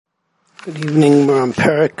Good evening. We're on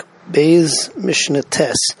Perek Beis Mishnah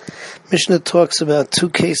Tes. Mishnah talks about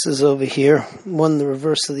two cases over here, one the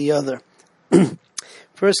reverse of the other.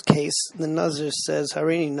 First case, the Nazir says,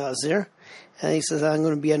 Harini Nazir, and he says, I'm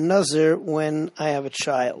going to be a Nazir when I have a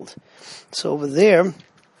child. So over there,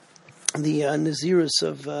 the Nazirus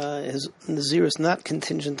of his Nazirus not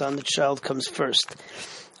contingent on the child comes first.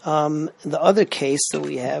 The other case that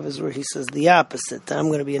we have is where he says the opposite. I'm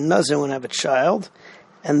going to be a Nazir when I have a child,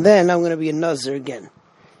 and then I'm going to be a Nazir again.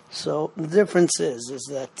 So the difference is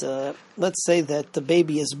that let's say that the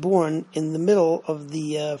baby is born in the middle of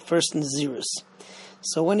the first Nazirus.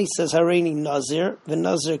 So when he says Hareini Nazir,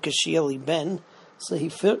 v'Nazir kashieli ben, so he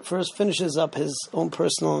first finishes up his own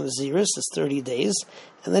personal Nazirus, it's 30 days,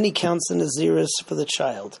 and then he counts the Nazirus for the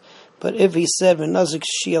child. But if he said v'Nazir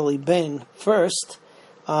kashieli ben first,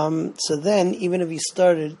 so then even if he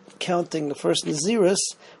started counting the first Nazirus,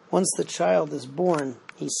 once the child is born,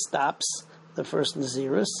 he stops the first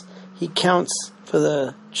Nazirus, he counts for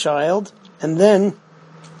the child, and then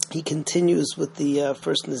he continues with the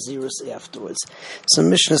first Nazirus afterwards. So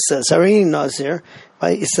Mishnah says, Harini Nazir,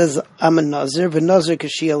 he says, I'm a Nazir, v'Nazir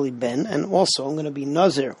kashieli ben, and also I'm going to be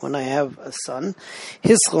Nazir when I have a son.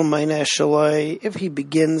 Hischel meineh shaloi, if he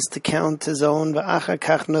begins to count his own, v'achar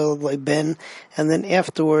kach nolad ben, and then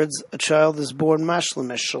afterwards a child is born,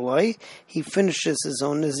 mashlim shaloi, he finishes his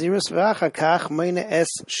own Nazirus, v'achar kach meineh es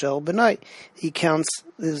shel benai, he counts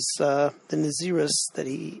his, the Nazirus that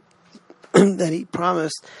he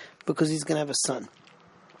promised because he's going to have a son.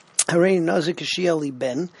 Hareini Nazir kashieli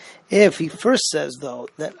ben. If he first says though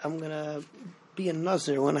that I'm going to be a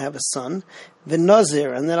Nazir when I have a son, the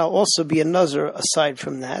Nazir, and then I'll also be a Nazir aside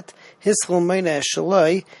from that. Hischel meineh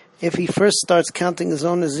shaloi. If he first starts counting his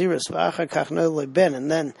own Nazirus, v'achar kach nolad ben, and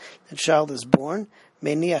then the child is born,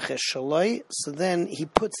 meniach es shaloi. So then he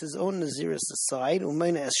puts his own Nazirus aside,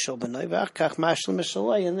 u'meineh es shel benai, v'achar kach mashlim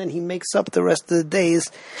shaloi, and then he makes up the rest of the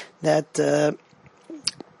days that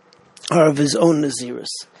are of his own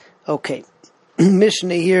Nazirus. Okay,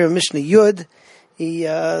 Mishnah here, Mishnah Yud,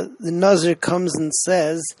 the Nazir comes and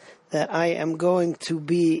says that I am going to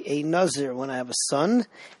be a Nazir when I have a son,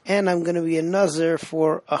 and I'm going to be a Nazir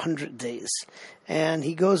for 100 days. And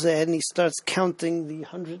he goes ahead and he starts counting the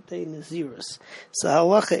 100-day Nazirus. So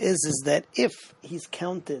halacha is that if he's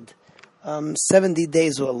counted 70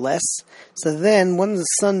 days or less, so then when the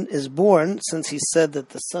son is born, since he said that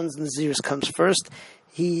the son's Nazirus comes first,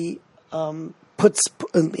 he puts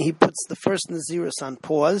the first Nazirus on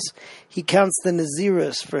pause. He counts the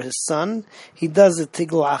Nazirus for his son. He does a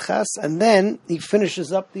tiglachas, and then he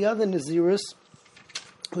finishes up the other Nazirus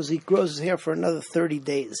because he grows his hair for another 30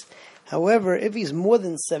 days. However, if he's more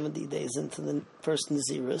than 70 days into the first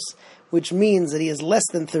Nazirus, which means that he has less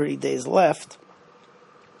than 30 days left,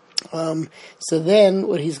 so then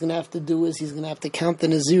what he's going to have to do is he's going to have to count the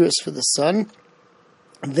Nazirus for the son.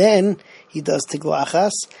 Then he does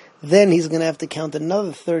tiglachas. Then he's going to have to count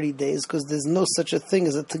another 30 days because there's no such a thing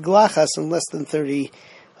as a tiglachas in less than 30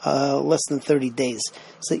 days.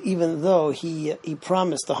 So even though he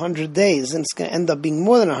promised 100 days and it's going to end up being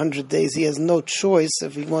more than 100 days, he has no choice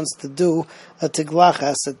if he wants to do a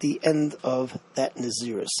tiglachas at the end of that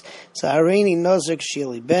Nazirus. So Hareini Nazir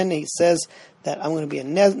kashieli ben, he says that I'm going to be a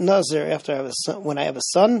Nazir after I have a son, when I have a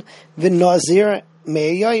son, v'Nazir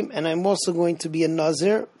me'ayim, and I'm also going to be a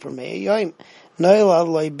Nazir for me'ayim.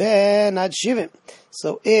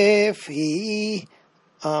 So if he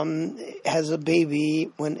has a baby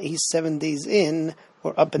when he's 7 days in,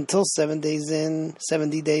 or up until 7 days in,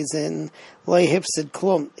 70 days in,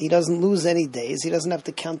 he doesn't lose any days. He doesn't have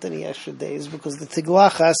to count any extra days because the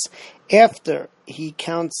tiglachas, after he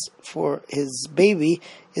counts for his baby,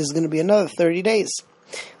 is going to be another 30 days.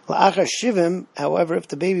 However, if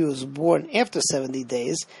the baby was born after 70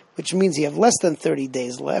 days, which means you have less than 30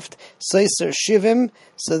 days left, so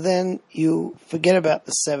then you forget about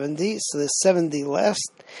the 70, so there's 70 left.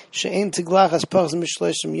 So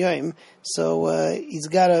he's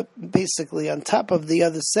got to, basically, on top of the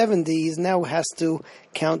other 70, he now has to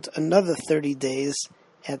count another 30 days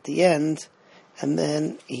at the end, and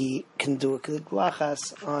then he can do a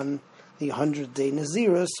tiglachas on the 100-day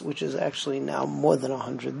Nazirus, which is actually now more than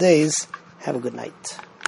 100 days. Have a good night.